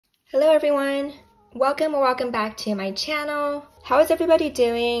Hello everyone! Welcome or welcome back to my channel. How is everybody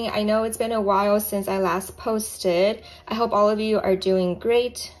doing? I know it's been a while since I last posted. I hope all of you are doing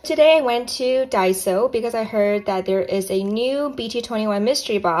great. Today I went to Daiso because I heard that there is a new BT21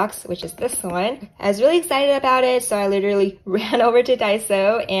 mystery box, which is this one. I was really excited about it, so I literally ran over to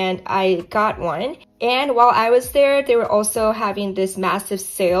Daiso and I got one. And while I was there, they were also having this massive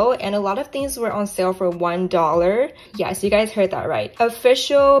sale and a lot of things were on sale for $1. Yes, you guys heard that right.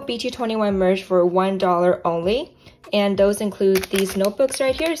 Official BT21 merch for $1 only. And those include these notebooks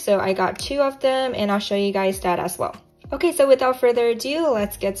right here. So I got 2 of them and I'll show you guys that as well. Okay, so without further ado,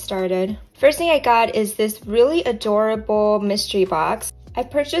 let's get started. First thing I got is this really adorable mystery box. I've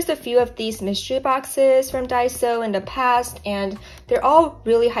purchased a few of these mystery boxes from Daiso in the past and they're all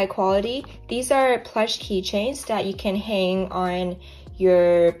really high quality. These are plush keychains that you can hang on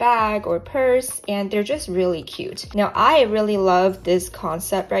your bag or purse and they're just really cute. Now I really love this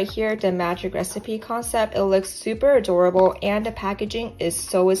concept right here, the magic recipe concept. It looks super adorable and the packaging is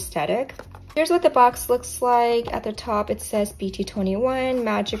so aesthetic. Here's what the box looks like. At the top it says BT21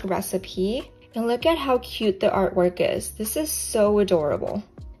 magic recipe. And look at how cute the artwork is. This is so adorable.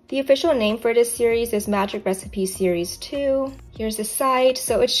 The official name for this series is Magic Recipe Series 2. Here's the side.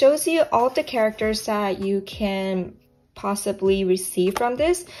 So it shows you all the characters that you can possibly receive from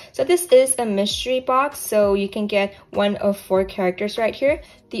this. So this is a mystery box, so you can get one of 4 characters right here.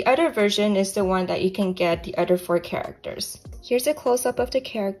 The other version is the one that you can get the other 4 characters. Here's a close-up of the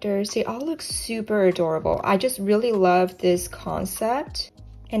characters. They all look super adorable. I just really love this concept.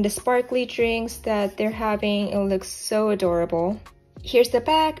 And the sparkly drinks that they're having, it looks so adorable. Here's the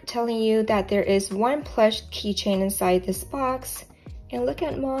back telling you that there is 1 plush keychain inside this box. And look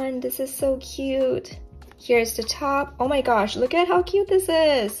at Mon, this is so cute. Here's the top. Oh my gosh, look at how cute this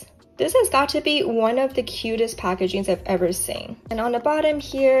is. This has got to be one of the cutest packagings I've ever seen. And on the bottom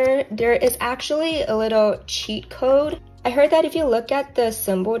here, there is actually a little cheat code. I heard that if you look at the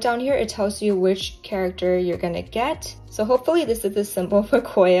symbol down here, it tells you which character you're gonna get. So hopefully this is the symbol for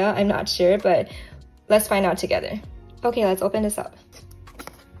Koya. I'm not sure, but let's find out together. Okay, let's open this up.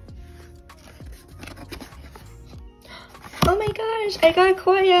 Oh my gosh, I got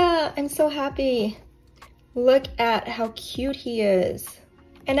Koya! I'm so happy. Look at how cute he is.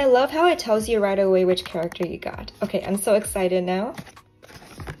 And I love how it tells you right away which character you got. Okay, I'm so excited now.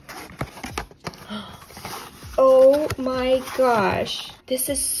 Oh my gosh, this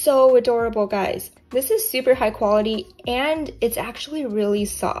is so adorable, guys. This is super high quality and it's actually really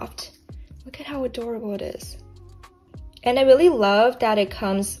soft. Look at how adorable it is. And I really love that it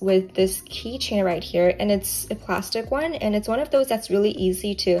comes with this keychain right here and it's a plastic one and it's one of those that's really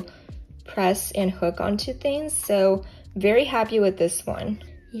easy to press and hook onto things. So very happy with this one.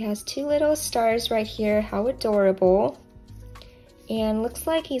 He has 2 little stars right here, how adorable. And looks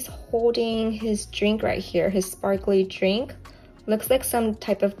like he's holding his drink right here, his sparkly drink. Looks like some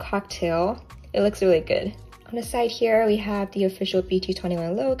type of cocktail. It looks really good. On the side here, we have the official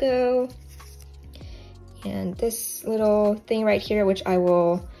BT21 logo. And this little thing right here, which I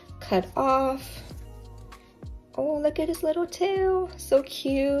will cut off. Oh, look at his little tail, so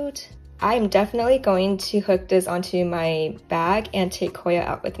cute. I'm definitely going to hook this onto my bag and take Koya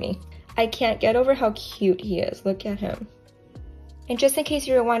out with me. I can't get over how cute he is, look at him. And just in case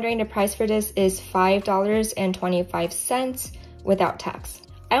you were wondering, the price for this is $5.25 without tax.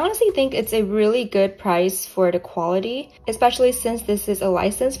 I honestly think it's a really good price for the quality, especially since this is a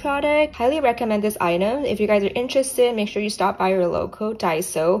licensed product. Highly recommend this item. If you guys are interested, make sure you stop by your local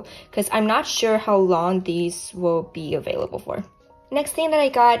Daiso because I'm not sure how long these will be available for. Next thing that I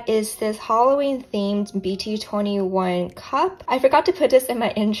got is this Halloween themed BT21 cup. I forgot to put this in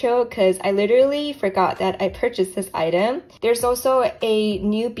my intro because I literally forgot that I purchased this item. There's also a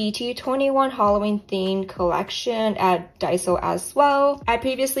new BT21 Halloween themed collection at Daiso as well. I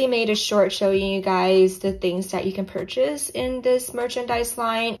previously made a short showing you guys the things that you can purchase in this merchandise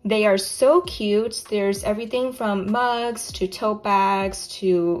line. They are so cute. There's everything from mugs to tote bags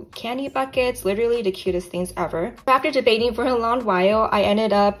to candy buckets, literally the cutest things ever. After debating for a long while, I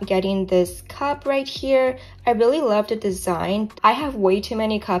ended up getting this cup right here. I really love the design. I have way too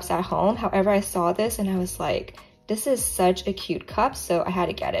many cups at home. However, I saw this and I was like, this is such a cute cup, so I had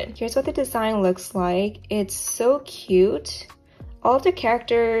to get it. Here's what the design looks like. It's so cute. All of the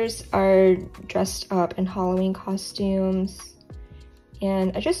characters are dressed up in Halloween costumes.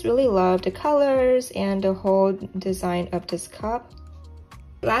 And I just really love the colors and the whole design of this cup.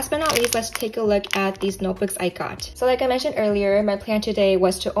 Last but not least, let's take a look at these notebooks I got. So like I mentioned earlier, my plan today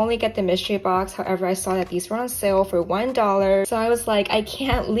was to only get the mystery box. However, I saw that these were on sale for $1. So I was like, I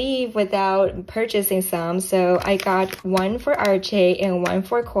can't leave without purchasing some. So I got one for RJ and one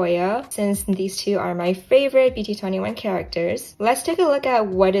for Koya, since these two are my favorite BT21 characters. Let's take a look at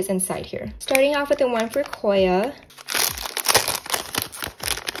what is inside here. Starting off with the one for Koya.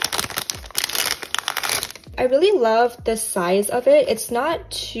 I really love the size of it. It's not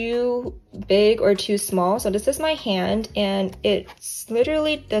too big or too small. So this is my hand and it's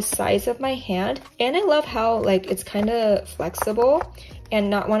literally the size of my hand. And I love how like it's kind of flexible and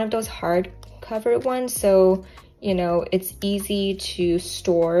not one of those hard covered ones. So, you know, it's easy to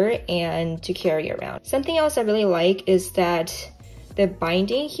store and to carry around. Something else I really like is that the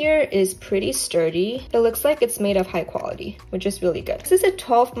binding here is pretty sturdy. It looks like it's made of high quality, which is really good. This is a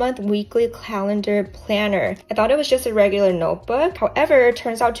 12-month weekly calendar planner. I thought it was just a regular notebook. However, it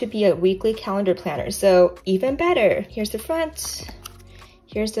turns out to be a weekly calendar planner, so even better. Here's the front.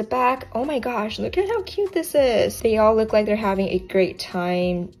 Here's the back. Oh my gosh, look at how cute this is. They all look like they're having a great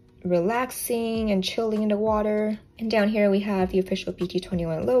time relaxing and chilling in the water. And down here we have the official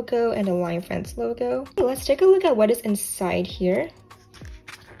BT21 logo and the Lion Friends logo. Let's take a look at what is inside here.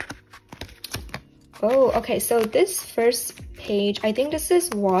 Oh, okay, so this first page, I think this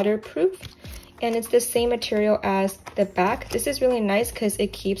is waterproof and it's the same material as the back. This is really nice because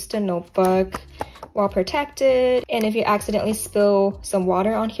it keeps the notebook well protected, and if you accidentally spill some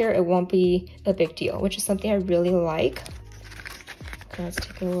water on here, it won't be a big deal, which is something I really like. Okay, let's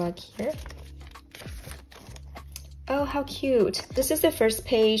take a look here. Oh, how cute. This is the first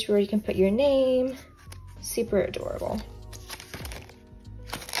page where you can put your name. Super adorable.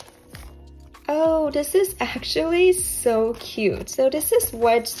 Oh, this is actually so cute. So this is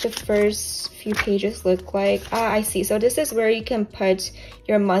what the first few pages look like. Ah, I see. So this is where you can put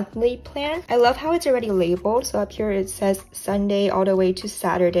your monthly plan. I love how it's already labeled. So up here it says Sunday all the way to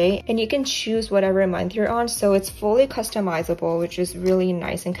Saturday, and you can choose whatever month you're on. So it's fully customizable, which is really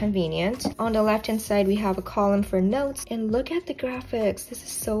nice and convenient. On the left hand side, we have a column for notes, and look at the graphics. This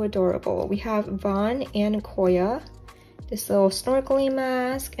is so adorable. We have Vaughn and Koya. This little snorkeling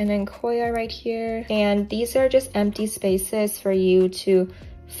mask, and then Koya right here. And these are just empty spaces for you to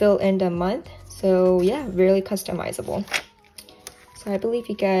fill in the month. So yeah, really customizable. So I believe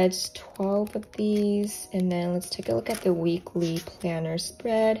you get 12 of these. And then let's take a look at the weekly planner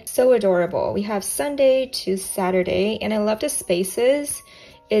spread. So adorable. We have Sunday to Saturday, and I love the spaces.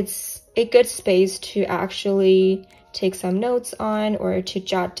 It's a good space to actually take some notes on or to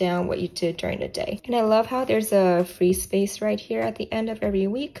jot down what you did during the day. And I love how there's a free space right here at the end of every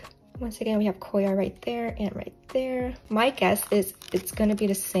week. Once again, we have Koya right there and right there. My guess is it's gonna be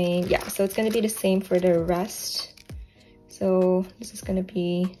the same. Yeah, so it's gonna be the same for the rest. So this is gonna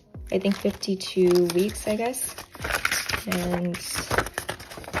be, I think, 52 weeks, I guess. And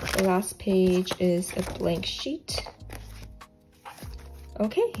the last page is a blank sheet.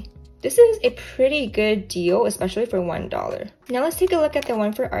 Okay. This is a pretty good deal, especially for $1. Now let's take a look at the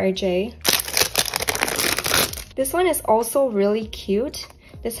one for RJ. This one is also really cute.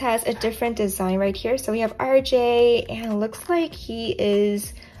 This has a different design right here. So we have RJ, and it looks like he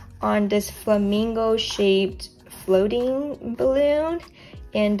is on this flamingo-shaped floating balloon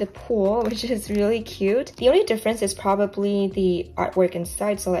in the pool, which is really cute. The only difference is probably the artwork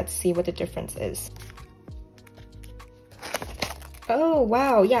inside, so let's see what the difference is. Oh,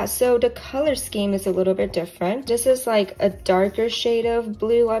 wow. Yeah, so the color scheme is a little bit different. This is like a darker shade of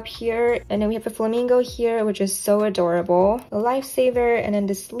blue up here. And then we have a flamingo here, which is so adorable. A lifesaver, and then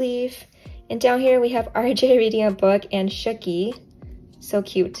the sleeve. And down here we have RJ reading a book and Shuki. So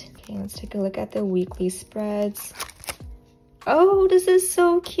cute. Okay, let's take a look at the weekly spreads. Oh, this is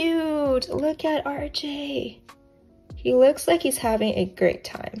so cute. Look at RJ. He looks like he's having a great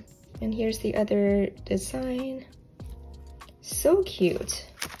time. And here's the other design. So cute.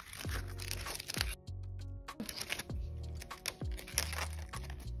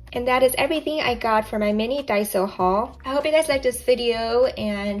 And that is everything I got for my mini Daiso haul. I hope you guys liked this video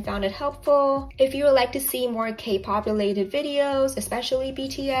and found it helpful. If you would like to see more K-pop related videos, especially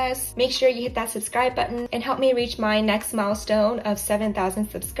BTS, make sure you hit that subscribe button and help me reach my next milestone of 7,000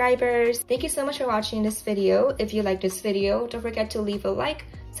 subscribers. Thank you so much for watching this video. If you liked this video, don't forget to leave a like,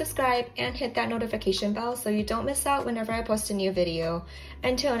 subscribe, and hit that notification bell so you don't miss out whenever I post a new video.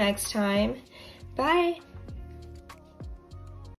 Until next time, bye!